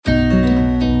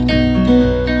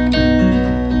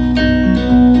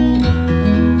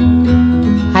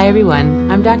Hi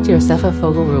everyone, I'm Dr. Yosefa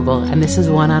Fogel-Rubel, and this is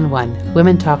One on One,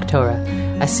 Women Talk Torah,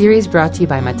 a series brought to you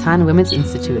by Matan Women's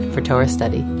Institute for Torah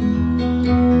Study.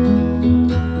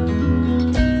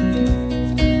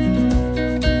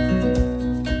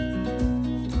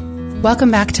 Welcome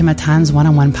back to Matan's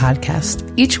One-on-One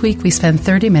podcast. Each week we spend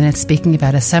 30 minutes speaking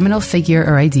about a seminal figure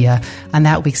or idea on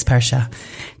that week's Parsha.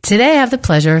 Today I have the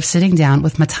pleasure of sitting down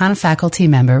with Matan faculty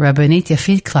member Rabbanit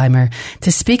Yafit Clymer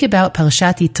to speak about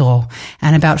Parashat Yitro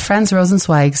and about Franz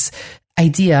Rosenzweig's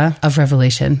idea of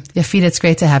revelation. Yafit, it's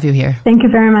great to have you here. Thank you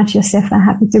very much, Yosefa.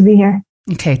 Happy to be here.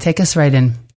 Okay, take us right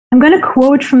in. I'm going to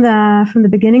quote from the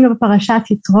beginning of Parashat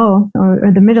Yitro,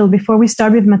 or the middle, before we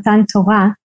start with Matan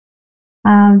Torah.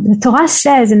 The Torah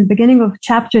says in the beginning of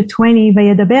chapter 20,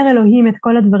 וידבר אלוהים את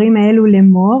כל הדברים האלו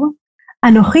לאמור,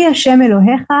 אנוכי השם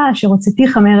אלוהיך, אשר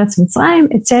הוצאתיך מארץ מצרים,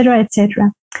 etc., etc.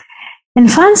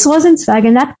 And Franz Rosenzweig,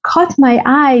 and that caught my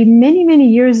eye many, many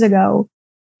years ago,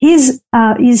 he's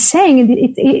saying,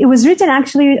 it was written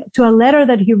actually to a letter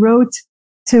that he wrote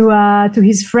to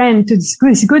his friend, to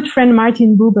his good friend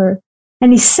Martin Buber.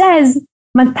 And he says,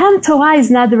 Matan Torah is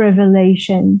not the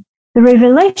revelation. The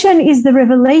revelation is the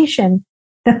revelation.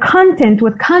 The content,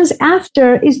 what comes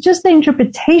after, is just the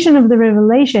interpretation of the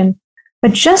revelation.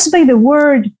 But just by the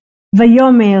word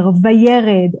Vayomer,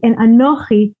 Vayered, and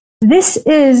Anochi, this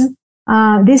is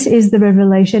the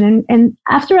revelation. And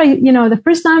after the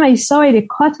first time I saw it, it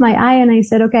caught my eye, and I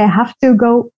said, okay, I have to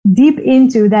go deep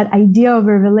into that idea of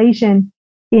revelation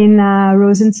in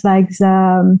Rosenzweig's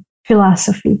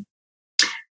philosophy.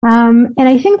 And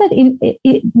I think that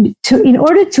in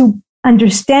order to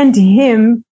understand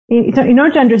him, in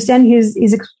order to understand his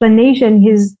explanation,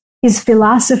 his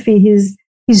philosophy, his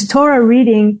Torah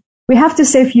reading, we have to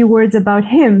say a few words about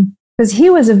him, because he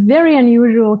was a very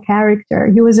unusual character.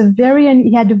 He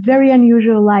had a very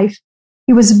unusual life.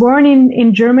 He was born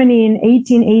in Germany in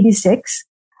 1886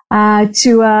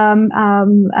 to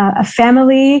a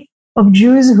family of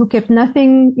Jews who kept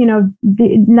nothing.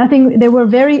 They were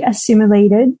very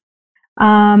assimilated.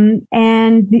 And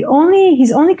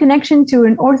his only connection to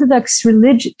an Orthodox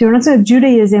religion, to Orthodox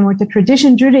Judaism or to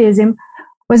tradition Judaism,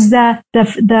 was that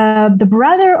the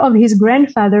brother of his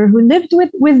grandfather who lived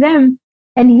with them,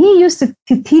 and he used to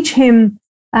teach him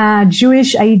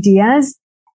Jewish ideas.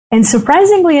 And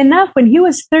surprisingly enough, when he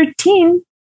was 13,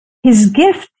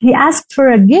 he asked for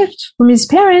a gift from his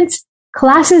parents,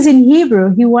 classes in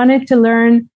Hebrew. He wanted to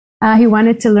learn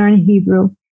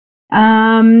Hebrew.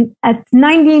 At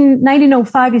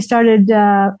 1905, he started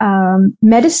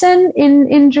medicine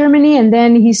in Germany, and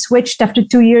then he switched after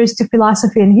 2 years to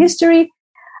philosophy and history.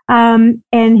 And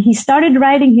he started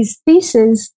writing his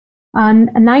thesis on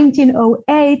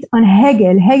 1908 on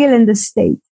Hegel and the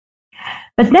State.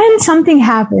 But then something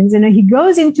happens, he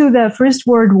goes into the First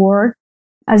World War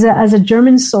as a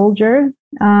German soldier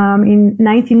in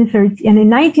 1913, and in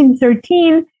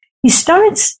 1913 he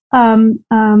starts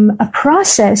a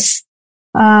process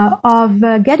of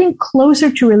getting closer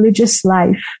to religious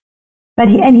life. But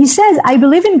he says, I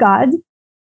believe in God,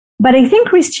 but I think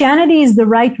Christianity is the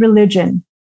right religion.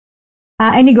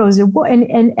 And he goes,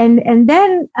 and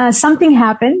then something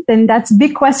happened, and that's a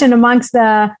big question amongst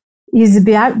his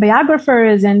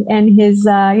biographers and his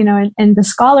and the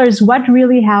scholars, what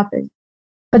really happened.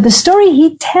 But the story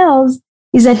he tells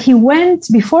is that he went,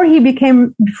 before he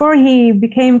became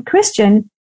Christian,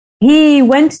 he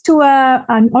went to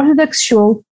an Orthodox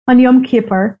shul on Yom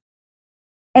Kippur,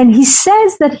 and he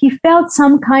says that he felt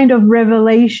some kind of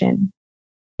revelation.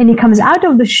 And he comes out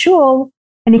of the shul,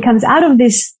 and he comes out of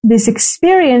this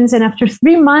experience, and after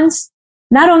 3 months,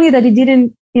 not only that he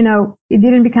didn't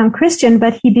become Christian,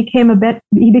 but he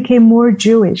became more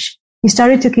Jewish. He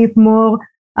started to keep more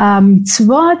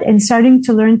mitzvot and starting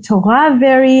to learn Torah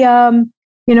very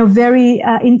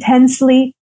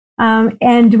intensely.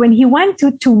 And when he went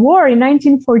to war in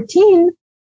 1914,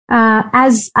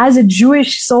 as a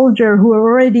Jewish soldier who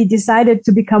already decided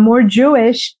to become more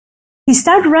Jewish, he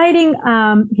started writing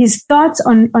his thoughts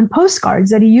on postcards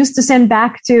that he used to send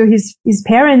back to his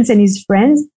parents and his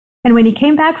friends. And when he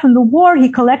came back from the war, he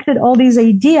collected all these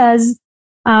ideas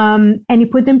and he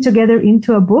put them together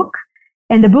into a book.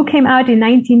 And the book came out in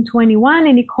 1921,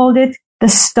 and he called it The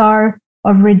Star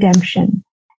of Redemption.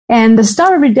 And the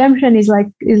Star of Redemption is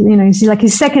like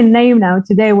his second name now.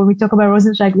 Today, when we talk about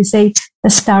Rosenzweig, we say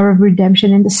the Star of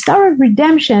Redemption. And the Star of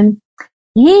Redemption,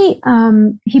 he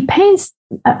paints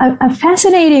a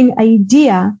fascinating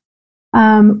idea,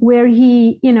 where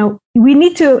we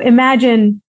need to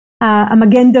imagine, a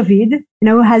Magen David,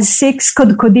 has 6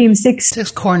 kodkodim,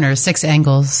 6 corners, 6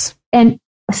 angles. And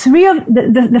 3 of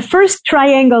the first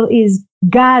triangle is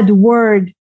God,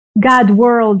 Word, God,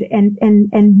 world, and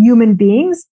human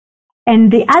beings.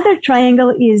 And the other triangle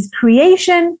is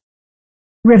creation,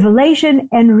 revelation,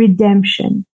 and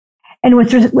redemption. And what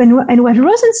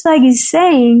Rosenzweig is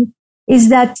saying is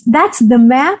that that's the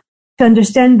map to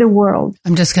understand the world.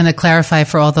 I'm just going to clarify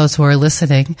for all those who are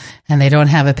listening and they don't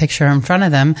have a picture in front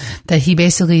of them that he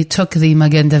basically took the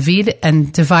Magen David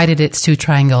and divided its two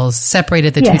triangles,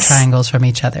 separated the two triangles from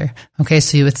each other. Okay,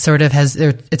 so it sort of has,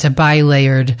 it's a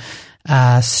bi-layered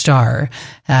star.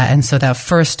 And so that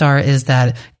first star is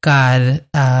that God,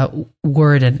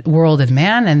 world and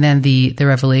man, and then the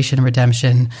revelation,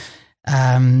 redemption,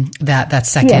 that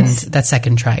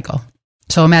second triangle.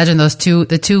 So imagine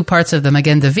the two parts of the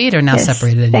Magen David are now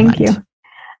separated in your mind. Thank you.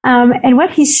 And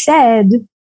what he said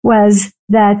was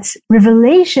that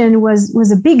revelation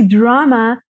was a big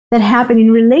drama that happened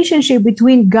in relationship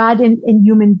between God and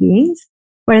human beings,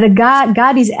 where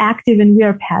God is active and we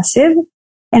are passive.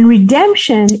 And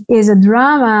redemption is a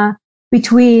drama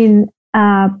between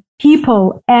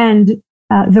people and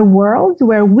the world,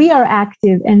 where we are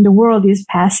active and the world is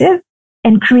passive.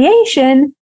 And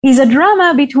creation is a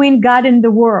drama between God and the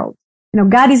world.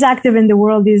 God is active and the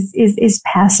world is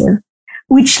passive,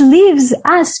 which leaves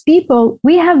us people.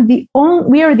 We are the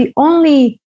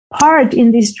only part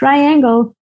in this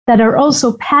triangle that are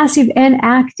also passive and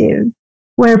active.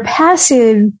 We're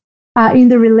passive in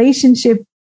the relationship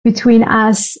between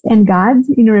us and God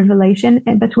in revelation,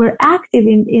 but we're active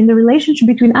in the relationship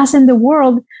between us and the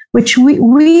world, which we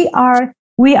are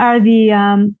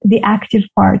the active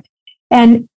part.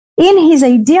 And in his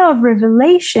idea of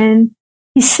revelation,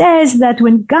 he says that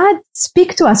when God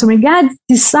speaks to us, when God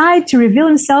decides to reveal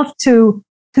himself to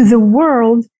the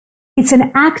world, it's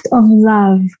an act of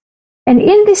love. And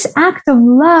in this act of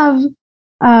love,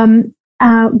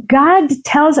 God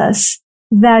tells us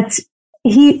that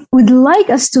he would like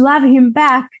us to love him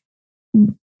back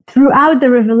throughout the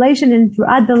revelation and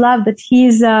throughout the love that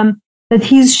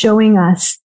he's showing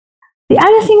us. The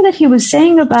other thing that he was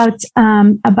saying about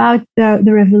the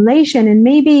revelation, and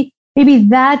maybe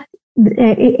that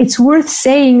it's worth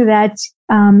saying that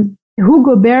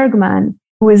Hugo Bergman,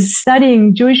 who was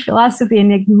studying Jewish philosophy,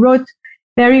 and he wrote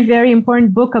very, very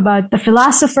important book about the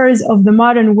philosophers of the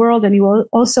modern world, and he was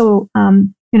also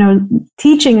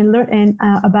teaching and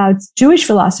about Jewish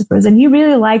philosophers, and he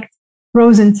really liked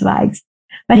Rosenzweig.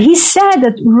 But he said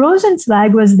that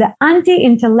Rosenzweig was the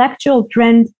anti-intellectual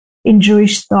trend in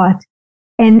Jewish thought.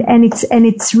 And it's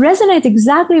resonate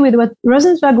exactly with what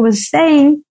Rosenzweig was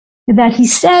saying, that he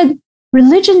said,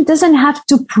 religion doesn't have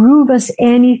to prove us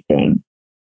anything.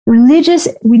 We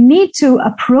need to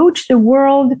approach the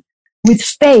world with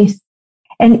faith.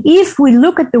 And if we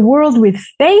look at the world with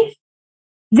faith,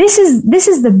 this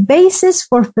is the basis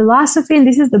for philosophy, and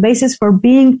this is the basis for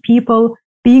being people,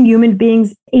 being human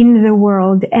beings in the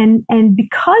world. And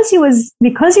because he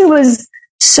was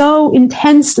so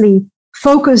intensely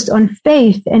focused on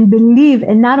faith and belief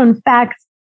and not on facts,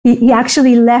 he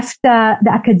actually left the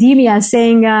academia,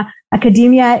 saying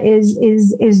academia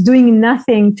is doing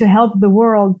nothing to help the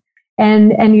world,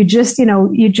 and you're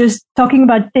just talking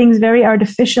about things very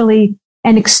artificially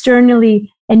and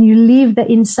externally, and you leave the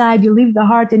inside, you leave the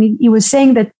heart. And he was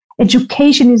saying that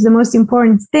education is the most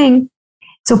important thing.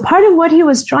 So part of what he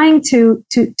was trying to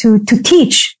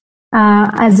teach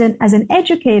as an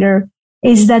educator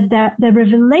is that the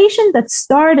revelation that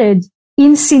started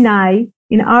in Sinai,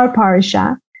 in our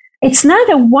parasha, it's not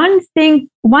a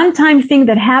one-time thing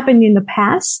that happened in the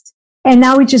past, and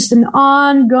now it's just an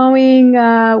ongoing,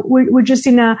 we're just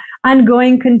in a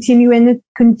ongoing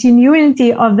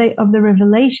continuity of the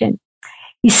revelation.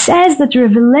 He says that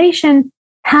revelation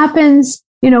happens,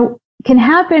 can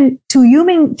happen to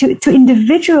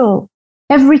individual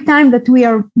every time that we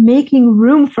are making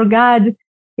room for God,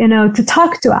 to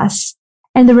talk to us.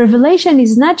 And the revelation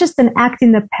is not just an act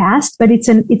in the past, but it's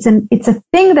a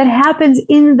thing that happens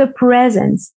in the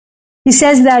present. He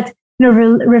says that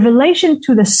revelation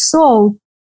to the soul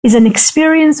is an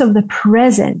experience of the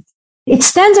present. It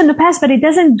stands in the past, but it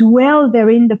doesn't dwell there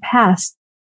in the past.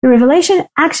 The revelation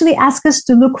actually asks us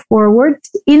to look forward.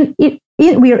 We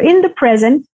are in the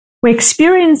present. We're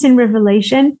experiencing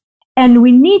revelation, and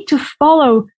we need to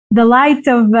follow the light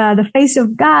of the face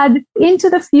of God into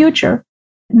the future.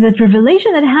 That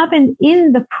revelation that happened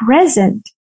in the present,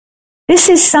 this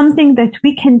is something that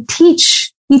we can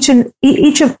teach each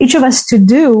of us to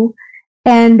do,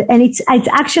 and it's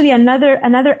actually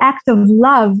another act of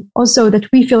love also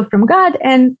that we feel from God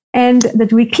and that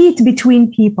we keep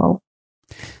between people.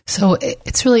 So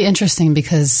it's really interesting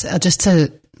because just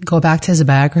to go back to his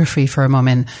biography for a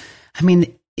moment, I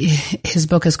mean, his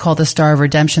book is called The Star of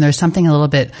Redemption. There's something a little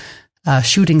bit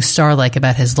shooting star-like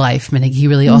about his life. Meaning he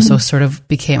really also sort of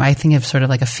became, I think of sort of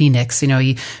like a phoenix. You know,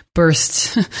 he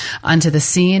burst onto the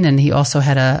scene, and he also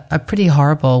had a pretty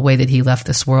horrible way that he left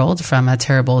this world from a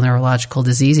terrible neurological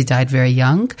disease. He died very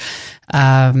young.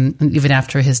 Even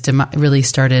after his really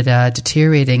started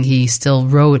deteriorating, he still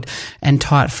wrote and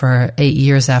taught for 8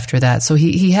 years after that. So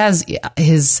he has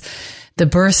the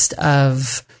burst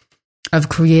of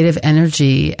creative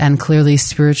energy and clearly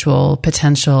spiritual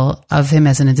potential of him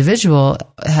as an individual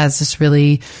has this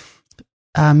really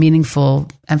meaningful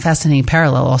and fascinating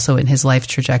parallel also in his life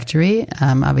trajectory.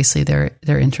 Obviously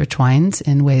they're intertwined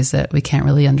in ways that we can't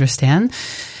really understand,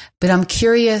 but I'm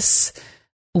curious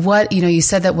what, you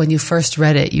said that when you first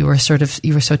read it, you were so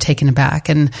taken aback,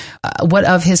 and what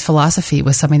of his philosophy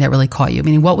was something that really caught you? I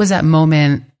mean, what was that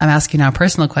moment? I'm asking now a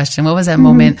personal question. What was that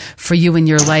moment for you in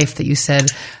your life that you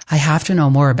said, I have to know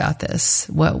more about this?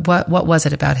 What was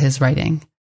it about his writing?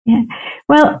 Yeah.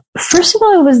 Well, first of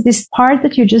all, it was this part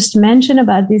that you just mentioned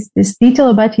about this detail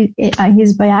about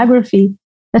his biography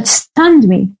that stunned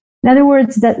me. In other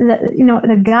words, that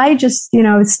the guy just,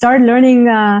 started learning,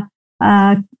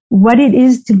 what it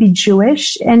is to be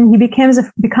Jewish, and he becomes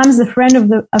the friend of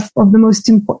the most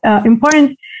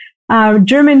important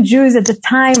German Jews at the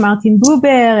time, Martin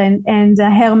Buber and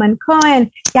Hermann Cohen.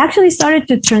 He actually started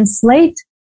to translate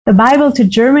the Bible to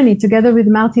Germany together with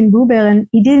Martin Buber, and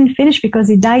he didn't finish because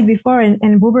he died before, and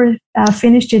Buber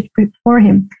finished it before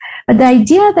him. But the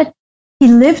idea that he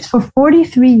lived for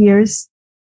 43 years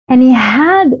and he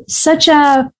had such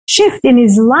a shift in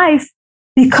his life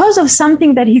because of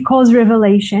something that he calls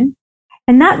revelation.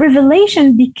 And that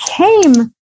revelation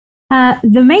became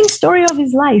the main story of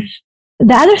his life.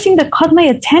 The other thing that caught my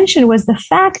attention was the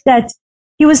fact that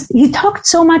he talked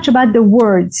so much about the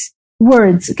words.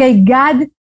 Okay,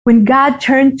 when God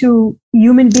turned to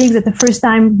human beings at the first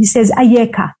time, he says,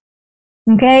 Ayeka.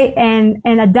 Okay, and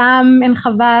Adam and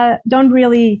Chava don't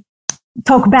really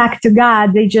talk back to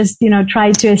God. They just,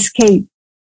 try to escape.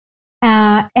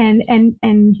 And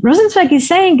Rosenzweig is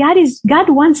saying God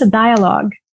wants a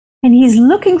dialogue, and he's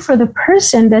looking for the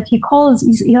person that he calls.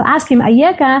 He'll ask him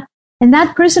Ayeka, and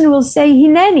that person will say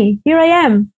Hineni, here I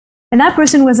am. And that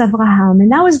person was Abraham,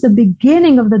 and that was the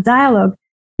beginning of the dialogue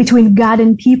between God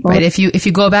and people. Right. If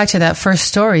you go back to that first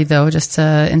story, though, just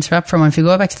to interrupt for a moment, if you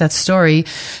go back to that story,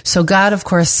 so God, of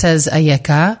course, says,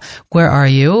 Ayeka, where are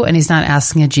you? And he's not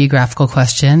asking a geographical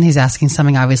question. He's asking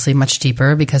something obviously much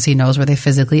deeper because he knows where they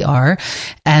physically are.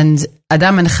 And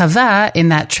Adam and Chava, in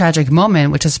that tragic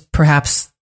moment, which is perhaps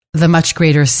the much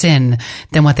greater sin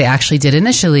than what they actually did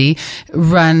initially,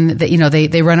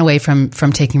 they run away from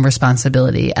taking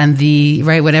responsibility. And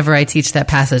whenever I teach that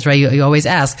passage, right, you always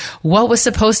ask, what was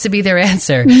supposed to be their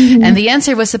answer? Mm-hmm. And the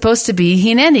answer was supposed to be,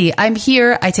 Hineni, I'm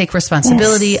here, I take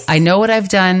responsibility, yes. I know what I've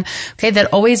done. Okay,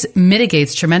 that always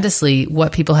mitigates tremendously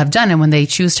what people have done. And when they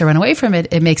choose to run away from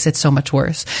it, it makes it so much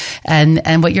worse.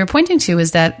 And what you're pointing to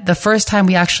is that the first time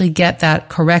we actually get that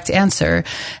correct answer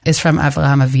is from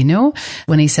Avraham Avinu,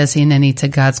 when he says Hineni to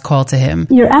God's call to him.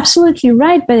 You're absolutely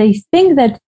right, but I think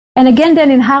that, and again,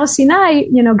 then in Har Sinai,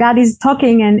 God is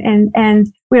talking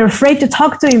and we're afraid to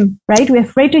talk to him, right? We're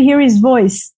afraid to hear his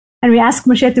voice, and we ask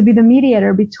Moshe to be the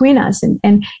mediator between us,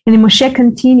 and Moshe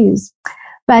continues.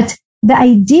 But the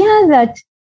idea that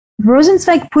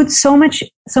Rosenzweig put so much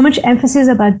emphasis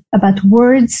about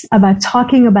words, about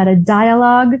talking, about a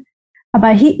dialogue,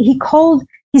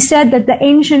 he said that the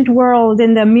ancient world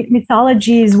and the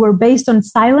mythologies were based on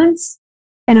silence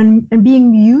and on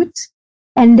being mute.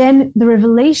 And then the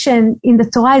revelation in the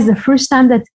Torah is the first time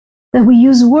that we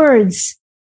use words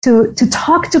to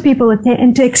talk to people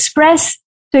and to express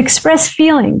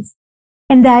feelings.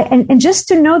 And just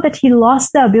to know that he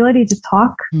lost the ability to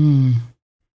talk.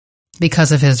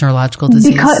 Because of his neurological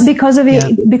disease. Because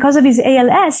of his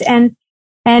ALS.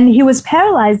 And he was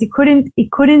paralyzed. He couldn't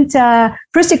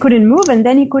first he couldn't move, and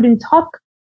then he couldn't talk.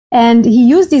 And he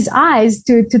used his eyes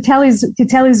to tell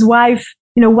his wife,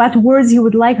 what words he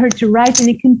would like her to write. And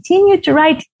he continued to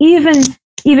write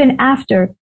even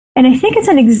after. And I think it's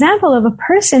an example of a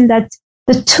person that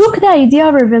took the idea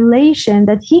of revelation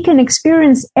that he can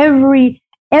experience every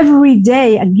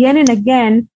day again and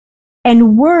again,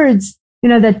 and words,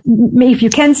 that if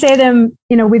you can say them,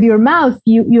 with your mouth,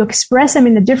 you express them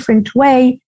in a different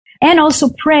way, and also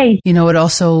pray. It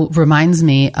also reminds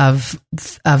me of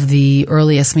the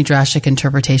earliest midrashic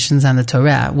interpretations on the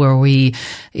Torah, where we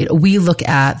look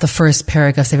at the first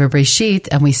parak of Sefer Breshit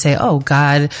and we say, oh,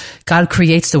 God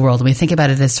creates the world. And we think about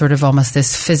it as sort of almost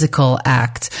this physical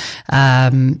act.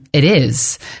 It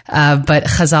is. But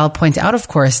Chazal point out, of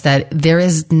course, that there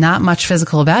is not much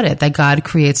physical about it, that God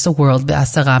creates the world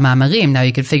b'asara ma'amarim. Now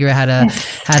you could figure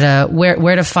out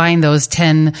where to find those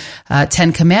 10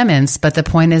 commandments. But the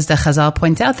point is that Chazal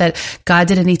point out that God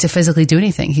didn't need to physically do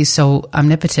anything. He's so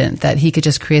omnipotent that he could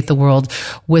just create the world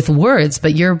with words.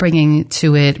 But you're bringing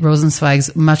to it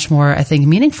Rosenzweig's much more, I think,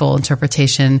 meaningful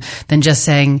interpretation than just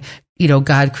saying,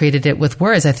 God created it with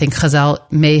words. I think Chazal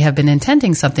may have been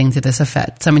intending something to this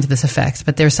effect,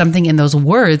 but there's something in those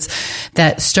words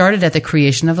that started at the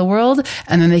creation of the world,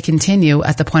 and then they continue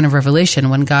at the point of revelation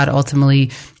when God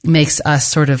ultimately makes us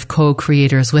sort of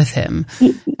co-creators with him.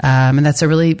 And it's a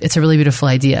really beautiful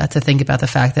idea to think about the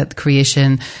fact that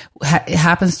creation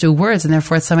happens through words, and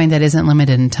therefore it's something that isn't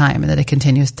limited in time and that it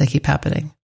continues to keep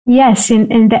happening. Yes,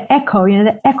 and the echo,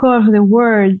 the echo of the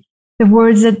words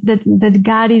that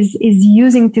God is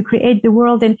using to create the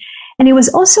world. And it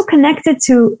was also connected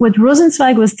to what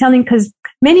Rosenzweig was telling, because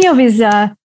many of his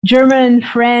German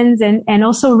friends and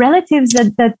also relatives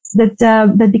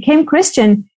that became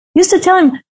Christian used to tell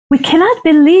him, we cannot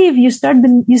believe you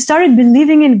started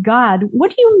believing in God.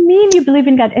 What do you mean you believe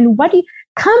in God? And what do you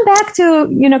come back to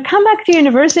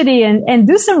university and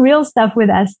do some real stuff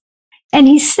with us? And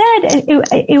he said,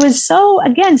 it was so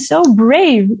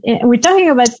brave. We're talking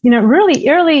about, really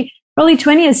early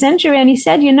 20th century. And he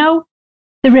said,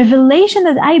 the revelation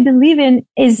that I believe in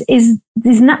is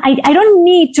not, I don't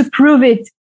need to prove it,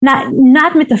 not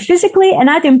metaphysically and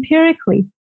not empirically.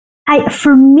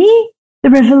 For me,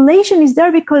 the revelation is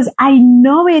there because I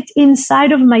know it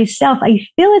inside of myself. I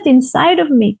feel it inside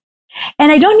of me. And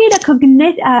I don't need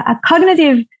a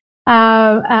cognitive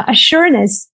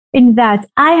assurance in that.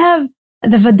 I have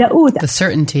the vada'ut, the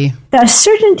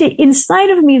certainty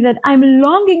inside of me that I'm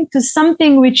longing to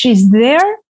something which is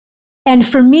there. And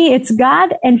for me, it's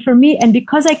God. And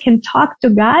because I can talk to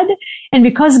God, and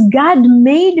because God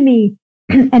made me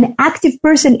an active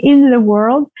person in the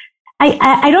world,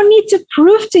 I don't need to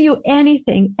prove to you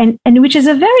anything. And which is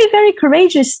a very, very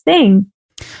courageous thing.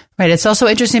 Right. It's also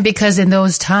interesting because in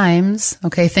those times,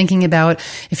 thinking about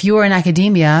if you were in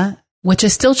academia, which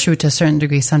is still true to a certain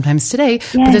degree sometimes today,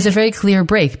 but there's a very clear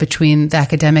break between the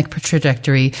academic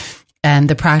trajectory and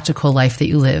the practical life that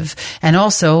you live. And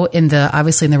also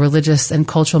obviously in the religious and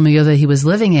cultural milieu that he was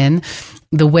living in,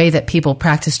 the way that people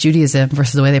practice Judaism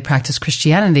versus the way they practice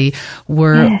Christianity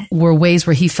were ways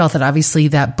where he felt that obviously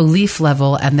that belief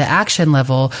level and the action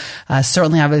level,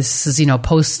 certainly obviously,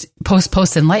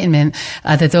 post Enlightenment,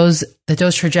 that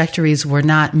those trajectories were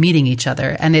not meeting each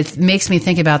other. And it makes me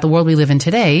think about the world we live in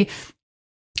today,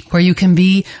 where you can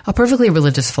be a perfectly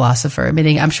religious philosopher,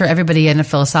 meaning I'm sure everybody in a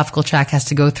philosophical track has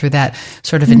to go through that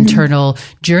sort of internal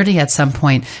journey at some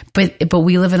point. But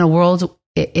we live in a world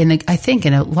in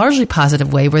a largely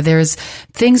positive way where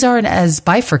things aren't as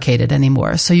bifurcated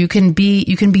anymore. So you can be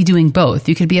doing both.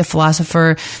 You could be a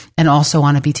philosopher and also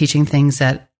want to be teaching things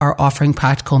that are offering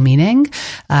practical meaning.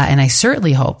 And I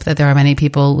certainly hope that there are many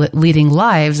people leading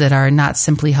lives that are not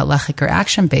simply halachic or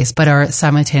action-based, but are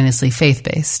simultaneously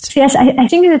faith-based. Yes, I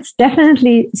think that's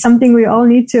definitely something we all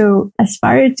need to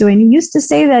aspire to. And he used to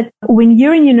say that when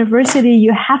you're in university,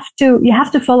 you have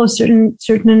to follow certain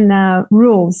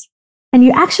rules. And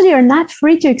you actually are not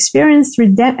free to experience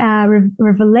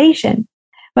revelation.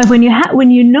 But when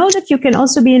you know that you can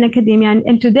also be in academia,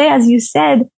 and today, as you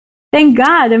said, thank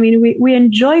God. I mean, we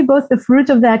enjoy both the fruit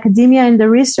of the academia and the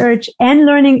research and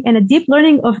learning and a deep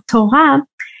learning of Torah.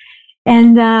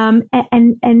 And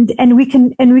we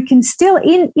can still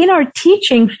in our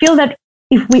teaching feel that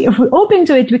if we're open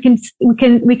to it, we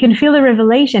can feel the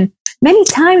revelation. Many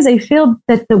times I feel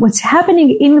that what's happening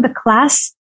in the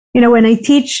class, when I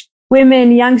teach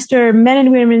women, youngster, men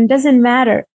and women, doesn't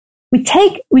matter. We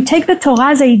take the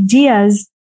Torah's ideas,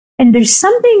 and there's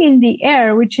something in the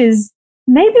air, which is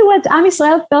maybe what Am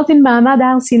Yisrael felt in Ma'amad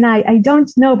Har Sinai. I don't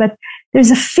know, but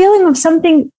there's a feeling of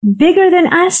something bigger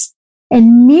than us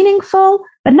and meaningful,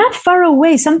 but not far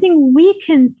away. Something we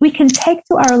can take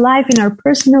to our life, in our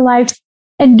personal life,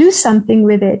 and do something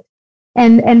with it.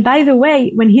 And by the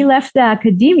way, when he left the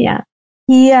academia,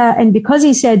 and because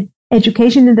he said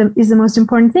education is the most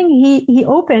important thing, he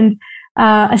opened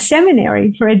a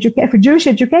seminary for Jewish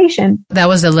education. That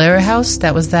was the Lehrer House?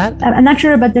 That was that? I'm not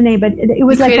sure about the name, but it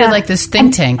was like this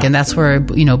think tank, and that's where,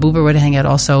 Buber would hang out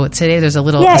also. Today there's a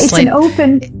little... Yeah, it's an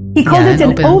open... He called it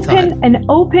an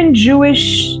open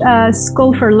Jewish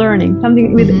school for learning.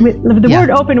 Something with the word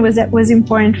open was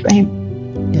important for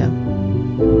him. Yeah.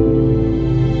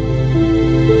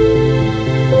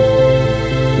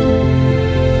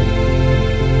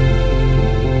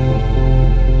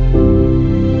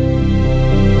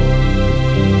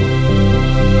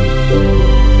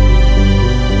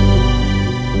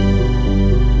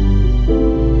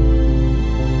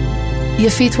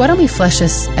 Shafit, why don't we flesh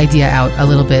this idea out a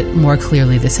little bit more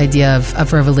clearly, this idea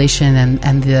of revelation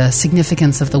and the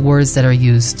significance of the words that are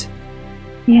used?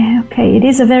 Yeah, okay. It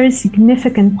is a very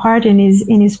significant part in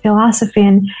his philosophy,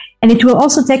 and it will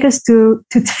also take us to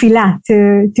tefillah,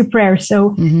 to prayer. So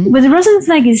what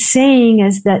Rosenzweig is saying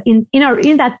is that in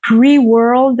that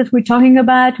pre-world that we're talking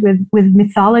about with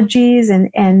mythologies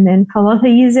and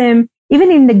polytheism,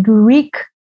 even in the Greek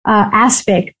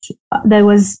aspect that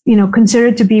was,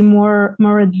 considered to be more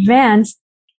advanced,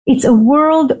 it's a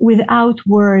world without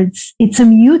words. It's a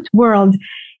mute world.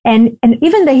 And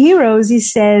even the heroes, he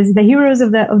says, the heroes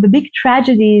of the big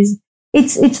tragedies,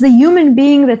 it's the human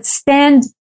being that stand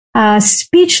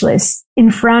speechless in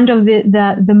front of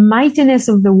the mightiness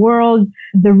of the world,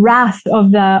 the wrath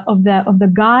of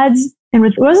the gods. And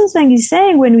what Rosenzweig is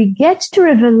saying, when we get to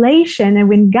Revelation and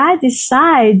when God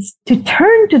decides to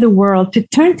turn to the world, to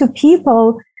turn to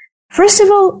people, first of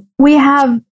all, we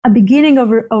have a beginning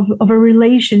of a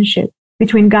relationship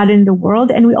between God and the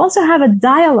world, and we also have a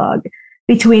dialogue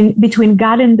between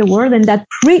God and the world, and that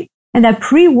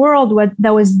pre-world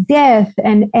that was death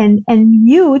and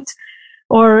mute,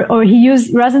 or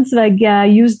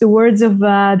Rosenzweig used the words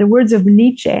of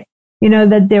Nietzsche,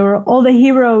 that there were all the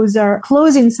heroes are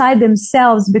closed inside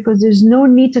themselves because there's no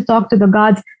need to talk to the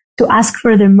gods to ask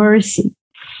for their mercy.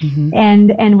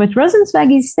 And what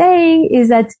Rosenzweig is saying is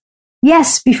that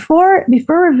yes, before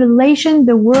Revelation,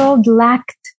 the world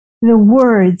lacked the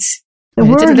words. There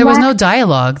was no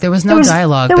dialogue. There was no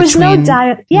dialogue. There was no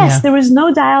dialogue. Yes, there was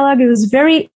no dialogue. It was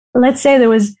very, let's say,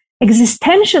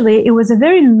 existentially, it was a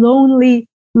very lonely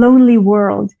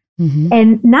world.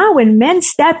 And now when man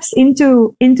steps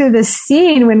into the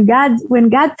scene, when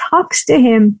God talks to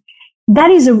him, that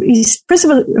is first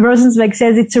of all, Rosenzweig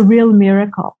says it's a real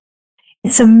miracle.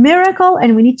 It's a miracle,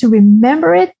 and we need to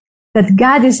remember it, that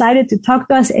God decided to talk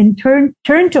to us and turn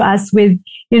to us with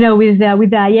the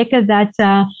ayeka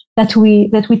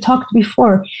that we talked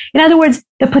before. In other words,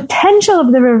 the potential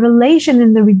of the revelation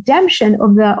and the redemption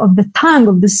of the tongue,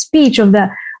 of the speech, of the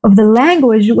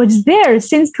language was there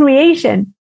since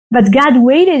creation, but God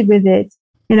waited with it,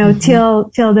 till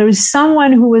there was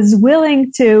someone who was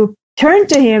willing to turn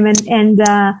to Him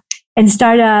and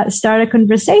start a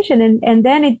conversation, and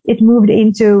then it moved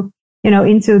into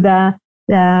the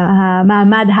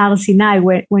Ma'amad Har Sinai,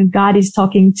 when God is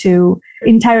talking to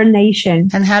entire nation.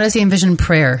 And how does he envision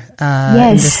prayer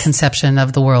in this conception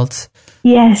of the world?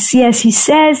 Yes. He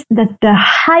says that the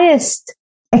highest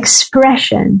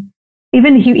expression,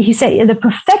 even he said the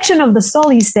perfection of the soul,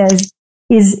 he says,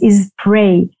 is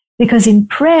pray. Because in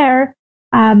prayer,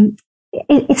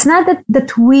 it's not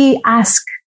that we ask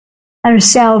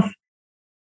ourselves,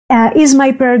 is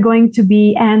my prayer going to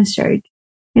be answered?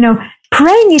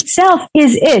 Praying itself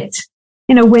is it.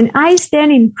 When I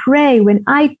stand in pray, when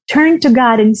I turn to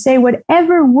God and say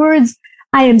whatever words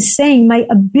I am saying, the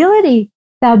ability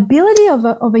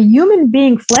of a human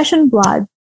being, flesh and blood,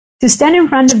 to stand in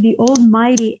front of the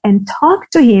Almighty and talk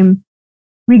to Him,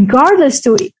 regardless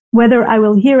to whether I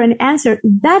will hear an answer,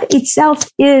 that itself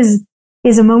is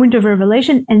a moment of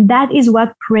revelation, and that is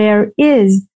what prayer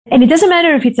is. And it doesn't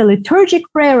matter if it's a liturgic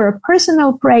prayer or a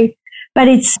personal prayer, but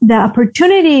it's the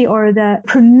opportunity or the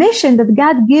permission that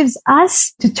God gives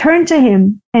us to turn to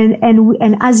Him.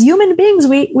 And as human beings,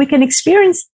 we can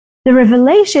experience the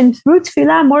revelation through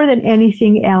tefillah more than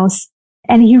anything else.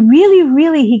 And he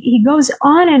really, he goes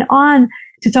on and on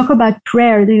to talk about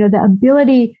prayer, the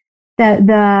ability,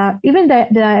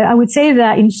 I would say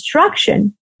the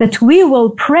instruction that we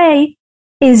will pray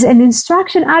is an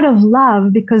instruction out of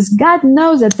love, because God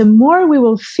knows that the more we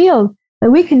will feel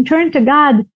that we can turn to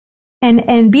God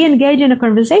and be engaged in a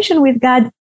conversation with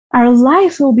God, our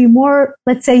life will be more,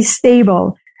 let's say,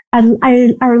 stable.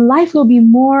 Our life will be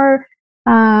more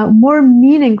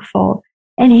meaningful.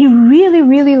 And he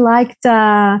really liked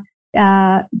davening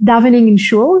in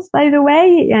shuls, by the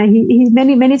way. He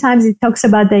many times he talks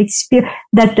about the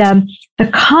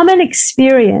common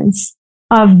experience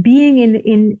of being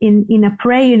in a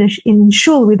prayer in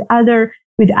shul with other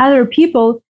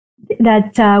people,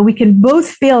 that we can both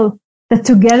feel the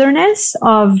togetherness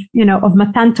of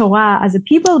Matan Torah as a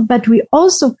people, but we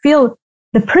also feel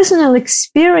the personal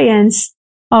experience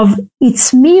of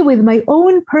it's me with my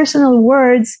own personal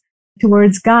words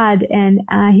towards God. And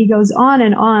he goes on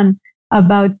and on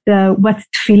about what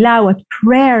tefillah, what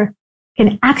prayer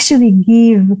can actually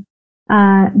give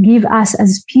us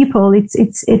as people.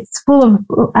 It's full of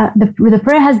the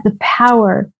prayer has the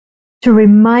power to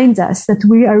remind us that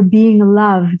we are being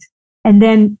loved, and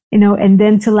then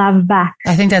to love back.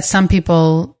 I think that some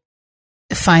people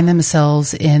find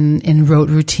themselves in rote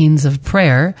routines of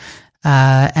prayer,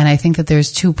 And I think that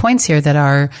there's 2 points here that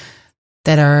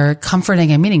are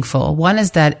comforting and meaningful. One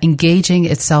is that engaging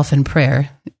itself in prayer,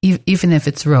 even if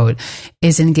it's rote,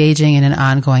 is engaging in an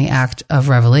ongoing act of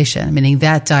revelation, meaning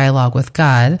that dialogue with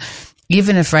God.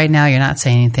 Even if right now you're not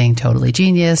saying anything totally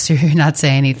genius, or you're not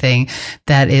saying anything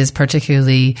that is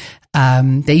particularly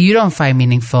that you don't find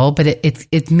meaningful, but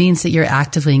it means that you're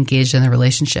actively engaged in the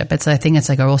relationship. I think it's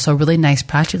like also a really nice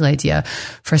practical idea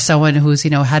for someone who's,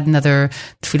 had another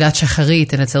Tfilat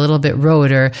Shacharit and it's a little bit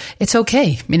rote, or it's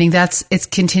okay, meaning it's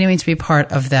continuing to be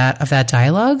part of that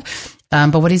dialogue.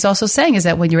 But what he's also saying is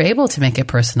that when you're able to make it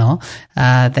personal,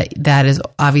 that is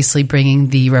obviously bringing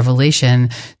the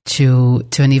revelation to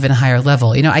an even higher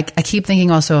level. I keep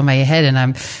thinking also in my head, and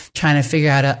I'm trying to figure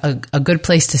out a good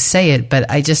place to say it, but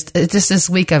just this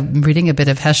week I'm reading a bit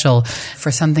of Heschel for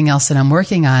something else that I'm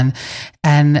working on.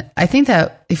 And I think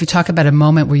that if you talk about a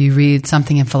moment where you read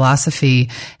something in philosophy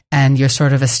and you're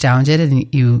sort of astounded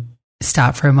and you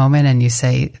stop for a moment and you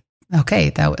say,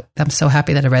 okay, I'm so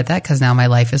happy that I read that because now my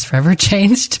life is forever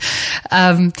changed.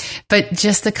 But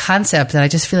just the concept, and I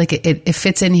just feel like it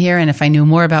fits in here. And if I knew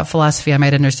more about philosophy, I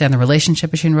might understand the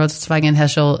relationship between Rosenzweig and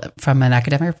Heschel from an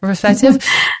academic perspective.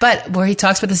 But where he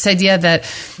talks about this idea that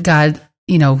God,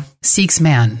 seeks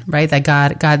man, right? That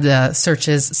God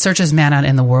searches man out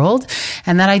in the world.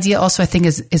 And that idea also, I think,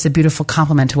 is a beautiful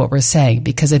complement to what we're saying,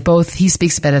 because he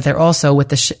speaks about it there also with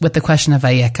the question of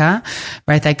Vayeka,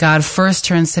 right? That God first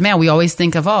turns to man. We always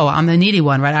think of, I'm the needy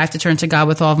one, right? I have to turn to God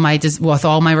with all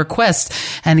my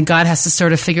requests, and God has to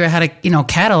sort of figure out how to,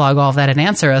 catalog all of that and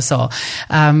answer us all.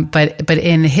 But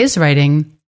in his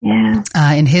writing,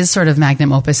 in his sort of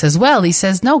magnum opus as well, he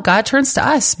says, no, God turns to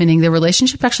us, meaning the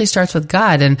relationship actually starts with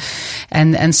God.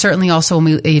 And certainly also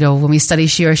when we study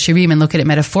Shir Shirim and look at it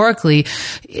metaphorically,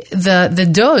 the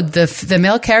dod, the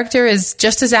male character is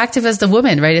just as active as the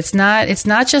woman, right? It's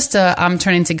not just I'm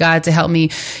turning to God to help me,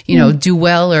 do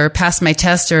well or pass my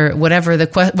test or whatever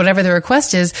the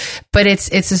request is, but it's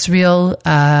this real,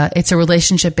 it's a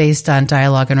relationship based on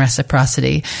dialogue and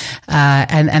reciprocity.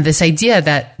 And this idea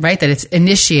that it's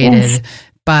initiated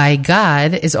by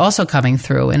God is also coming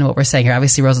through in what we're saying here.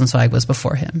 Obviously, Rosenzweig was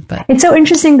before him. But it's so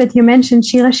interesting that you mentioned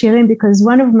Shir HaShirim, because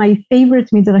one of my favorite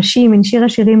midrashim in Shir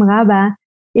HaShirim Rabbah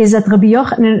is that Rabbi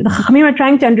Yochanan, the Chachamim are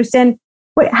trying to understand,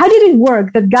 how did it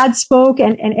work that God spoke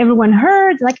and everyone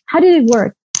heard? Like, how did it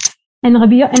work? And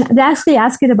they actually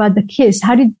asked it about the kiss.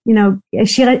 How did,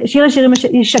 Shir HaShirim,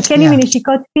 Yishakeni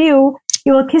minishikot piu,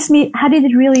 you will kiss me. How did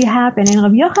it really happen? And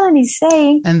Rabbi Yochanan is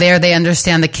saying, and there they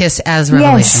understand the kiss as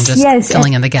revelation,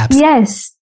 filling in the gaps.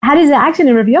 Yes. How does it action?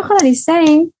 And Rabbi Yochanan is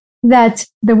saying that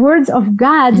the words of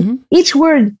God, each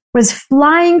word was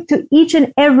flying to each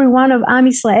and every one of Am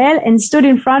Yisrael and stood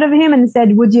in front of him and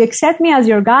said, would you accept me as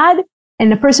your God?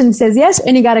 And the person says yes,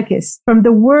 and he got a kiss from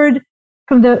the word,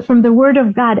 from the word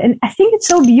of God. And I think it's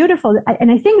so beautiful.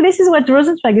 And I think this is what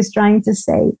Rosenzweig is trying to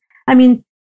say. I mean,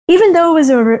 even though it was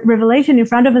a revelation in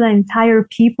front of the entire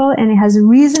people, and it has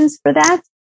reasons for that,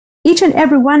 each and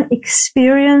every one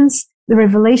experienced the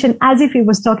revelation as if he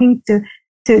was talking to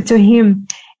him.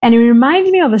 And it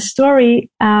reminds me of a story,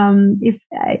 a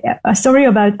story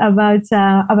about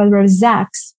Rav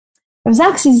Zaks. Rav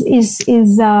Zaks is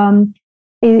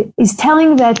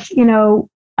telling that,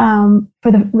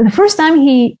 for the first time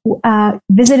he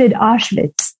visited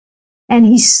Auschwitz, and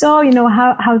he saw,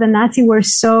 how the Nazis were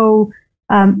so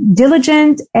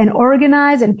diligent and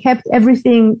organized and kept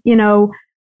everything,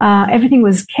 everything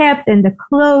was kept, and the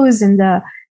clothes and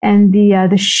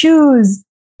the shoes.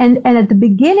 And at the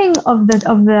beginning of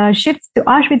the shift to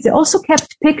Auschwitz, they also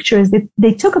kept pictures.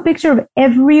 They took a picture of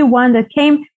everyone that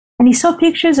came, and he saw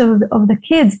pictures of the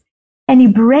kids, and he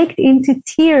broke into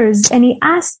tears, and he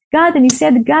asked God, and he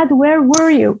said, God, where were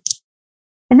you?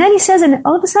 And then he says, and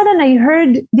all of a sudden I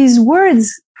heard these words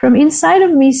from inside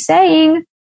of me saying,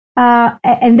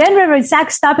 and then Rabbi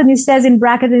Zaks stopped and he says in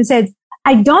brackets and said,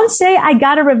 I don't say I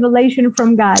got a revelation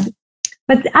from God.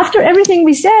 But after everything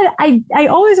we said, I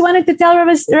always wanted to tell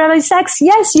Rabbi Zaks,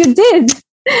 yes, you did.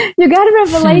 You got a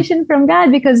revelation from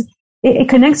God, because it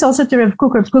connects also to Rav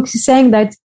Kook. Rav Kook is saying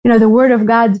that, the word of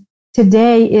God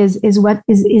today is what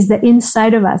is the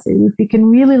inside of us. If we can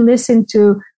really listen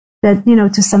to that,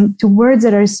 to words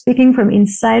that are speaking from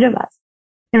inside of us.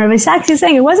 And Rabbi Zaks is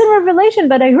saying, it wasn't a revelation,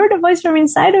 but I heard a voice from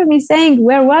inside of me saying,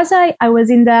 where was I? I was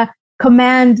in the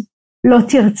command, Lo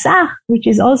Tirtzach, which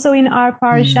is also in our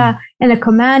parsha, and the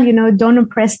command, don't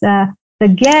oppress the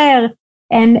ger.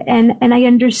 And I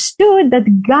understood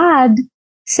that God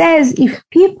says, if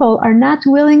people are not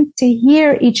willing to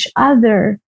hear each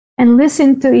other and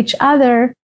listen to each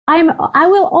other, I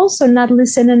will also not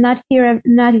listen and not hear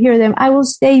them. I will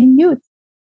stay mute.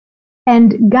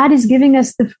 And God is giving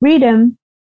us the freedom,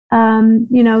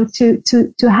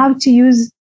 to how to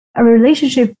use a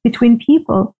relationship between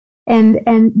people.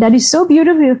 And that is so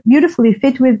beautifully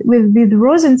fit with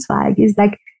Rosenzweig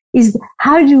is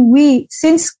how do we,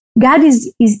 since God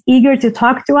is eager to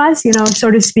talk to us,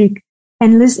 so to speak,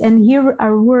 and listen and hear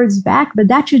our words back, but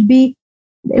that should be,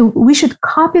 we should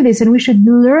copy this and we should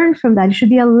learn from that. It should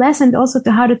be a lesson also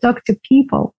to how to talk to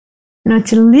people,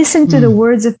 to listen to the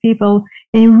words of people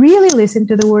and really listen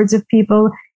to the words of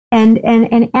people and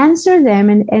answer them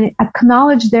and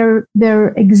acknowledge their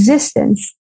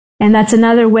existence. And that's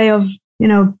another way of,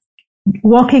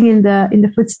 walking in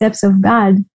the footsteps of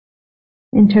God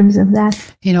in terms of that.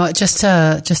 Just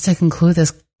to conclude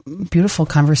this beautiful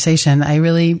conversation, I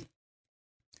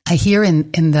hear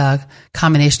in the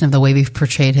combination of the way we've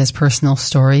portrayed his personal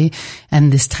story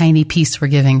and this tiny piece we're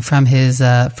giving from his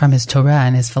Torah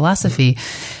and his philosophy,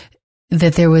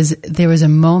 that there was a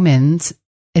moment,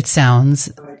 it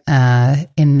sounds,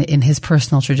 in his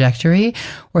personal trajectory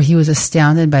where he was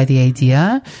astounded by the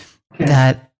idea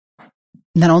that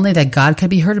not only that God could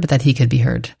be heard, but that he could be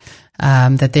heard.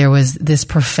 That there was this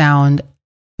profound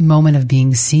moment of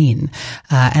being seen.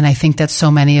 And I think that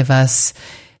so many of us,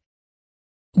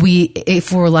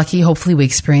 if we're lucky, hopefully we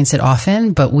experience it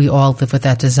often, but we all live with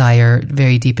that desire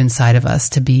very deep inside of us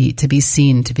to be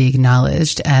seen, to be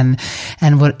acknowledged. And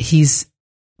what he's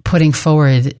putting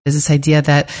forward is this idea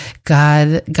that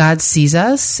God sees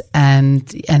us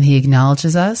and he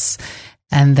acknowledges us,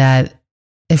 and that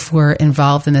if we're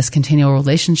involved in this continual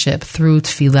relationship through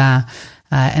tefillah,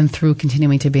 and through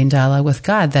continuing to be in dialogue with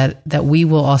God, that we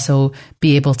will also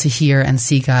be able to hear and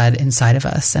see God inside of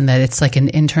us, and that it's like an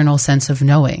internal sense of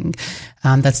knowing.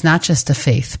 That's not just a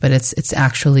faith, but it's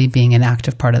actually being an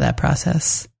active part of that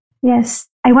process. Yes,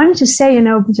 I wanted to say,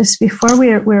 just before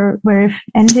we're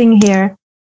ending here,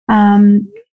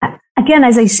 again,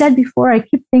 as I said before, I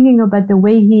keep thinking about the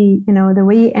way he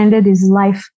ended his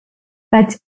life.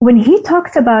 But when he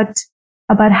talked about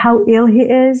how ill he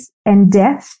is and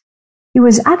death, he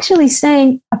was actually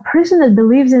saying a person that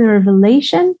believes in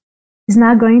revelation is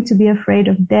not going to be afraid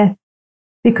of death.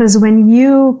 Because when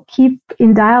you keep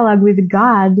in dialogue with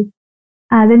God,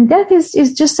 then death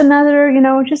is just another,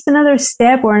 just another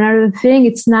step or another thing.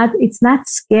 It's not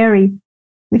scary,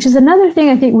 which is another thing.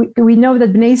 I think we know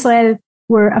that Bnei Israel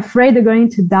were afraid they're going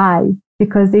to die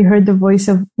because they heard the voice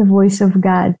of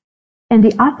God. And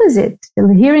the opposite,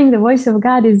 hearing the voice of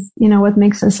God is, what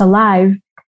makes us alive.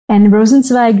 And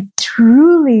Rosenzweig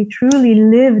truly, truly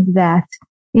lived that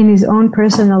in his own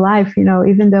personal life,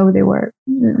 even though they were,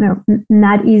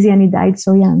 not easy, and he died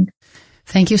so young.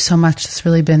 Thank you so much. It's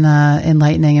really been an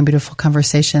enlightening and beautiful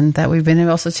conversation that we've been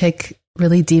able to take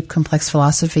really deep, complex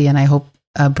philosophy, and I hope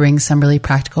bring some really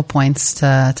practical points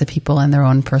to people in their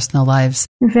own personal lives.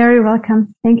 You're very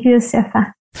welcome. Thank you,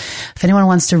 Yosefa. If anyone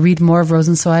wants to read more of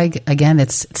Rosenzweig, again,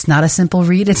 it's not a simple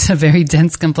read. It's a very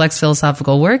dense, complex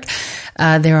philosophical work.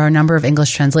 There are a number of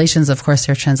English translations. Of course,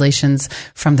 there are translations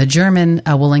from the German.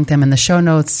 We'll link them in the show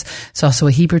notes. There's also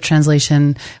a Hebrew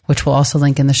translation, which we'll also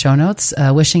link in the show notes.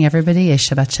 Wishing everybody a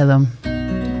Shabbat Shalom.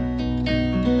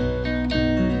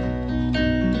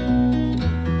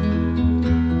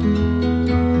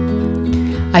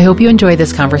 I hope you enjoyed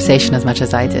this conversation as much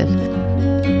as I did.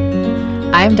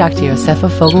 I'm Dr. Yosefa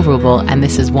Fogel-Rubel, and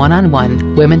this is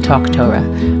One-on-One Women Talk Torah,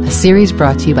 a series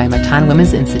brought to you by Matan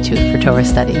Women's Institute for Torah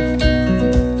Study.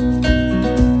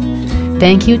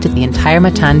 Thank you to the entire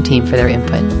Matan team for their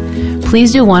input.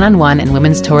 Please do One-on-One and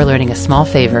Women's Torah Learning a small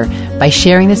favor by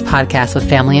sharing this podcast with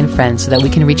family and friends so that we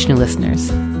can reach new listeners.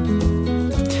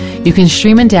 You can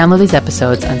stream and download these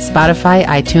episodes on Spotify,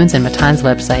 iTunes, and Matan's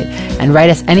website, and write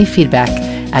us any feedback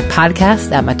at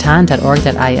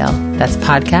podcast@matan.org.il. That's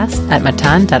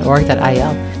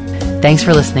podcast@matan.org.il. Thanks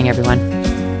for listening, everyone.